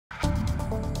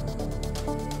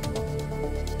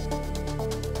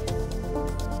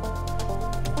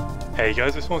Hey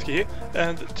guys, it's Vornskyr here,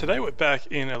 and today we're back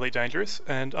in Elite Dangerous,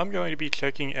 and I'm going to be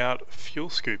checking out fuel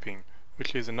scooping,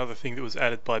 which is another thing that was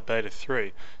added by Beta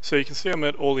 3. So you can see I'm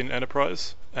at All in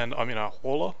Enterprise, and I'm in our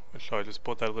hauler, which I just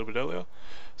bought that a little bit earlier.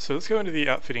 So let's go into the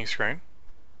outfitting screen,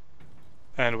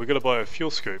 and we're going to buy a fuel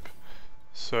scoop.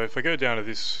 So if I go down to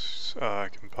this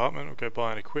compartment, we'll go buy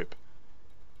and equip.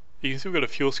 You can see we've got a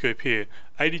fuel scoop here,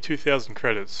 82,000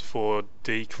 credits for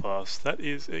D class. That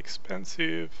is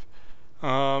expensive.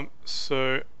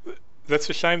 So that's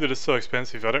a shame that it's so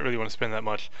expensive. I don't really want to spend that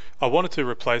much. I wanted to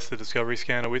replace the Discovery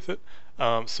scanner with it,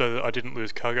 so that I didn't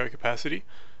lose cargo capacity,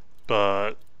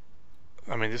 but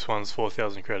I mean this one's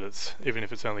 4,000 credits, even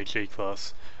if it's only G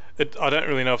class. I don't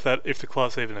really know if the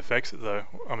class even affects it though.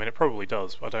 I mean it probably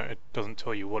does. It doesn't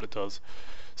tell you what it does.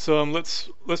 So let's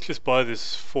just buy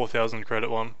this 4,000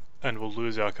 credit one, and we'll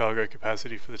lose our cargo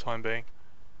capacity for the time being.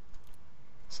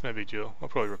 It's no big deal. I'll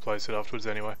probably replace it afterwards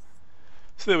anyway.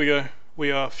 So there we go, we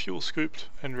are fuel scooped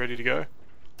and ready to go.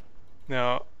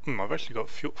 Now, I've actually got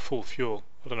full fuel.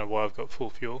 I don't know why I've got full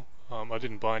fuel. I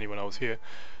didn't buy any when I was here.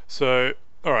 So,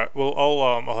 alright, well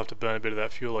I'll have to burn a bit of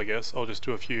that fuel I guess. I'll just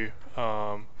do a few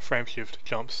frame shift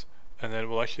jumps and then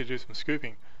we'll actually do some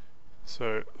scooping.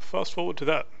 So, fast forward to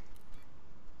that.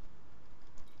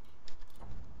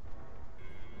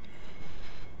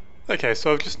 Okay,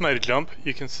 so I've just made a jump.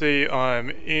 You can see I'm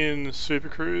in Super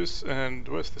Cruise, and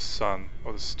where's the sun,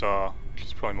 or the star, which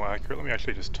is probably more accurate. Let me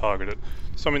actually just target it.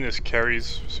 So I'm in this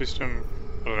carries system,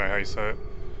 I don't know how you say it.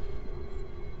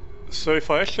 So if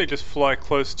I actually just fly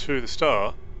close to the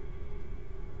star,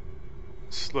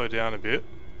 slow down a bit,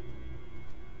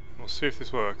 we'll see if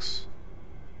this works.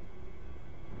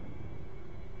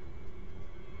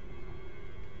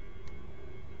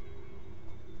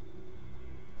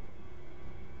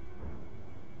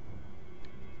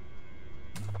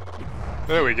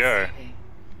 There we go.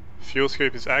 Fuel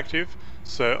scoop is active,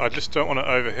 so I just don't want to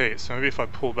overheat. So maybe if I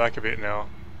pull back a bit now.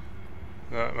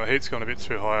 No, my heat's gone a bit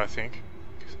too high, I think.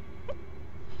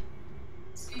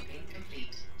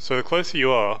 So the closer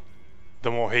you are,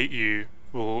 the more heat you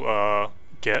will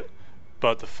get,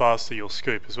 but the faster you'll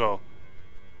scoop as well.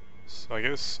 So I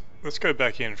guess let's go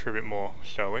back in for a bit more,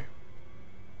 shall we?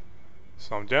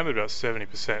 So I'm down to about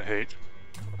 70% heat.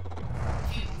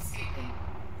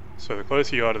 So the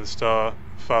closer you are to the star,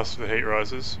 the faster the heat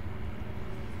rises.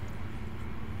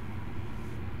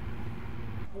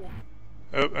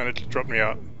 Oh, and it dropped me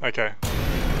out. Okay.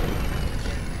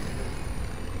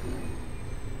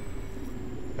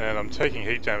 And I'm taking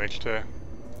heat damage too.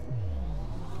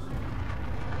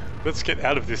 Let's get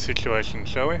out of this situation,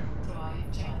 shall we?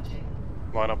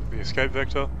 Line up the escape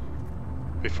vector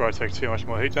before I take too much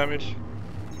more heat damage.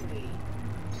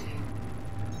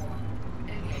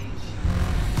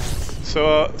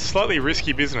 So slightly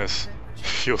risky business,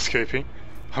 fuel scooping.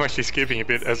 I'm actually scooping a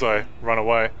bit as I run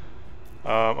away.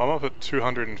 I'm up at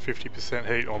 250%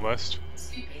 heat almost.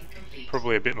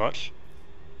 Probably a bit much.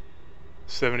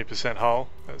 70% hull,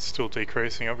 that's still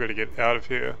decreasing. I've got to get out of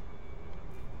here.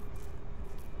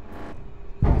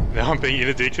 Now I'm being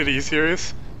interdicted, are you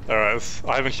serious? Alright,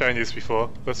 I haven't shown you this before.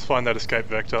 Let's find that escape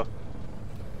vector.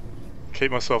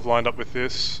 Keep myself lined up with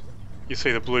this. You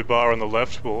see the blue bar on the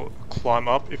left will climb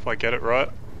up if I get it right.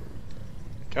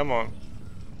 Come on.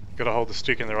 Gotta hold the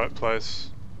stick in the right place.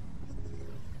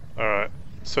 Alright,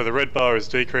 so the red bar is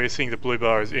decreasing, the blue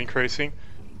bar is increasing.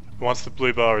 Once the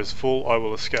blue bar is full, I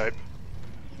will escape.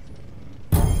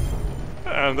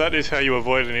 And that is how you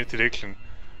avoid an interdiction.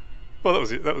 Well,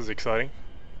 that was exciting.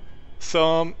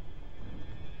 So,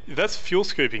 that's fuel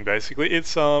scooping basically.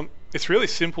 It's really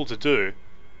simple to do,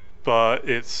 but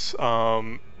it's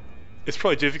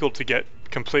probably difficult to get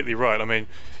completely right. I mean,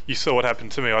 you saw what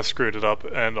happened to me. I screwed it up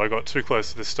and I got too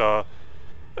close to the star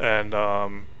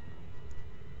and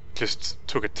just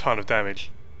took a ton of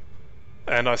damage.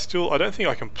 And I don't think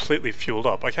I completely fueled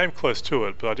up. I came close to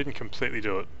it, but I didn't completely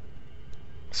do it.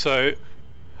 So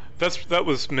that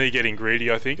was me getting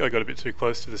greedy, I think. I got a bit too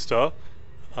close to the star.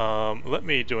 Let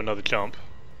me do another jump.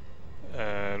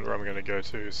 And where I'm going to go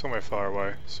to, somewhere far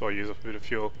away, so I use up a bit of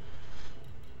fuel.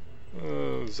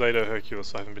 Zeta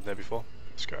Hercules, I haven't been there before.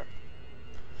 Let's go.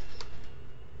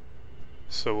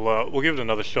 So we'll give it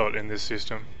another shot in this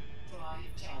system.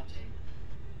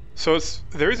 So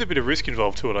there is a bit of risk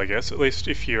involved to it, I guess, at least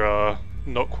if you're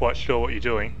not quite sure what you're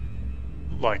doing,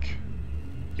 like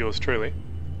yours truly.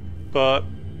 But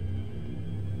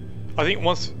I think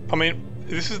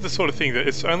this is the sort of thing that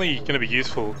it's only going to be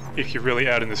useful if you're really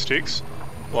out in the sticks.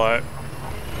 Like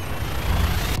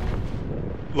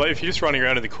if you're just running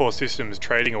around in the core systems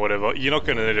trading or whatever, you're not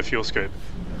going to need a fuel scoop.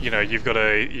 You know, you've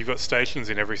got stations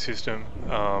in every system.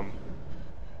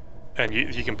 and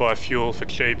you can buy fuel for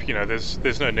cheap. You know,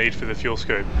 there's no need for the fuel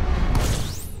scoop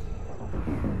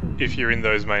if you're in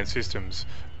those main systems.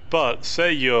 But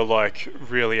say you're like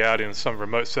really out in some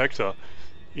remote sector,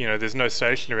 you know, there's no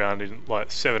station around in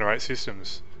like 7 or 8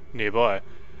 systems nearby,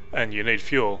 and you need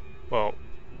fuel. Well,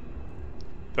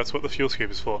 that's what the fuel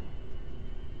scoop is for.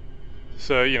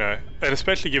 So, you know, and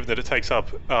especially given that it takes up,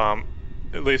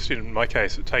 at least in my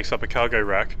case, it takes up a cargo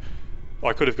rack.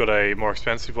 I could have got a more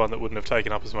expensive one that wouldn't have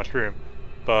taken up as much room,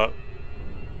 but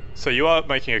so you are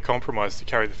making a compromise to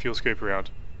carry the fuel scoop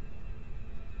around.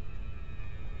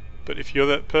 But if you're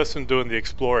that person doing the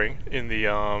exploring in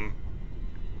the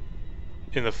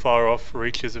far off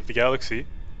reaches of the galaxy,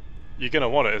 you're gonna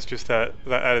want it. It's just that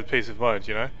added peace of mind,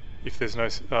 you know, if there's no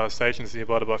stations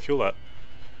nearby to buy fuel at.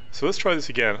 So let's try this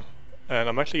again, and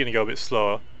I'm actually gonna go a bit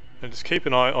slower and just keep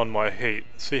an eye on my heat,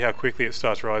 see how quickly it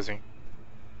starts rising.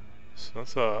 So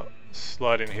let's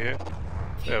slide in here.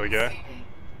 There we go.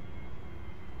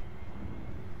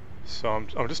 So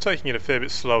I'm just taking it a fair bit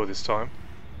slower this time.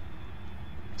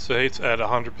 So heat's at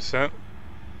 100%.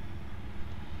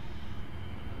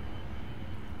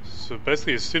 So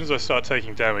basically as soon as I start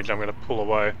taking damage, I'm going to pull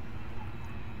away.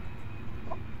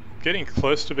 Getting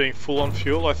close to being full on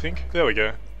fuel, I think. There we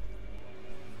go.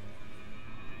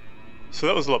 So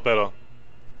that was a lot better.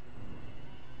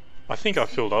 I think I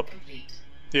filled up.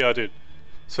 Yeah, I did.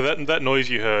 So that noise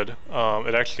you heard,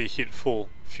 it actually hit full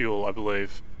fuel, I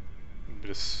believe. A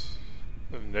bit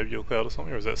of nebula cloud or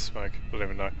something, or is that smoke? I don't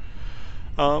even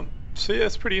know. So yeah,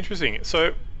 it's pretty interesting.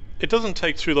 So it doesn't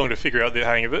take too long to figure out the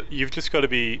hang of it. You've just got to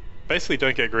be, basically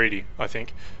don't get greedy, I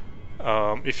think.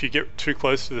 If you get too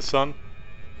close to the sun,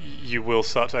 you will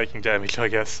start taking damage, I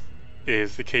guess,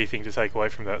 is the key thing to take away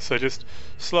from that. So just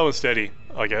slow and steady,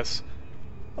 I guess.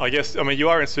 I mean, you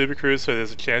are in Super Cruise, so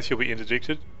there's a chance you'll be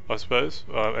interdicted, I suppose,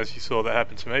 as you saw that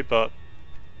happen to me, but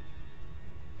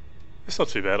it's not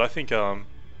too bad. I think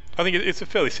it's a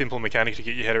fairly simple mechanic to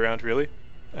get your head around, really,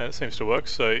 and it seems to work.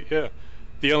 So yeah,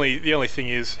 the only thing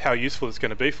is how useful it's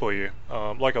going to be for you.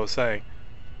 Like I was saying,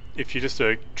 if you're just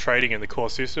trading in the core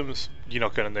systems, you're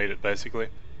not going to need it, basically.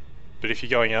 But if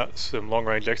you're going out some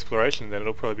long-range exploration, then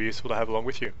it'll probably be useful to have along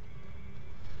with you.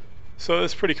 So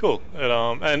it's pretty cool.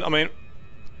 And I mean,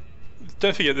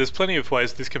 don't forget, there's plenty of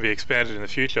ways this can be expanded in the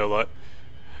future. Like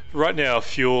right now,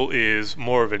 fuel is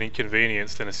more of an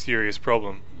inconvenience than a serious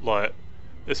problem. Like,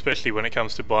 especially when it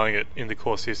comes to buying it in the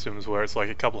core systems, where it's like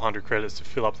a couple hundred credits to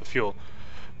fill up the fuel.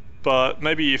 But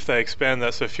maybe if they expand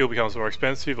that so fuel becomes more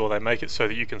expensive, or they make it so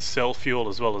that you can sell fuel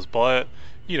as well as buy it.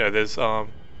 You know, there's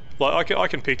like I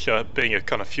can picture being a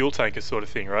kind of fuel tanker sort of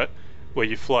thing, right? Where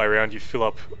you fly around, you fill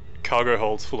up cargo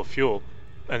holds full of fuel,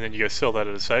 and then you go sell that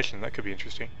at a station. That could be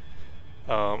interesting.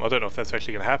 I don't know if that's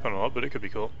actually going to happen or not, but it could be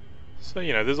cool. So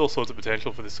you know, there's all sorts of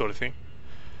potential for this sort of thing.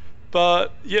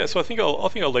 But yeah, so I think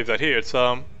I'll leave that here. It's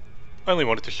I only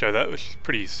wanted to show that, which is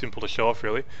pretty simple to show off,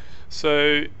 really.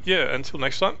 So yeah, until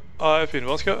next time, I've been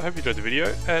Vornskyr. Hope you enjoyed the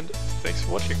video, and thanks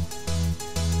for watching.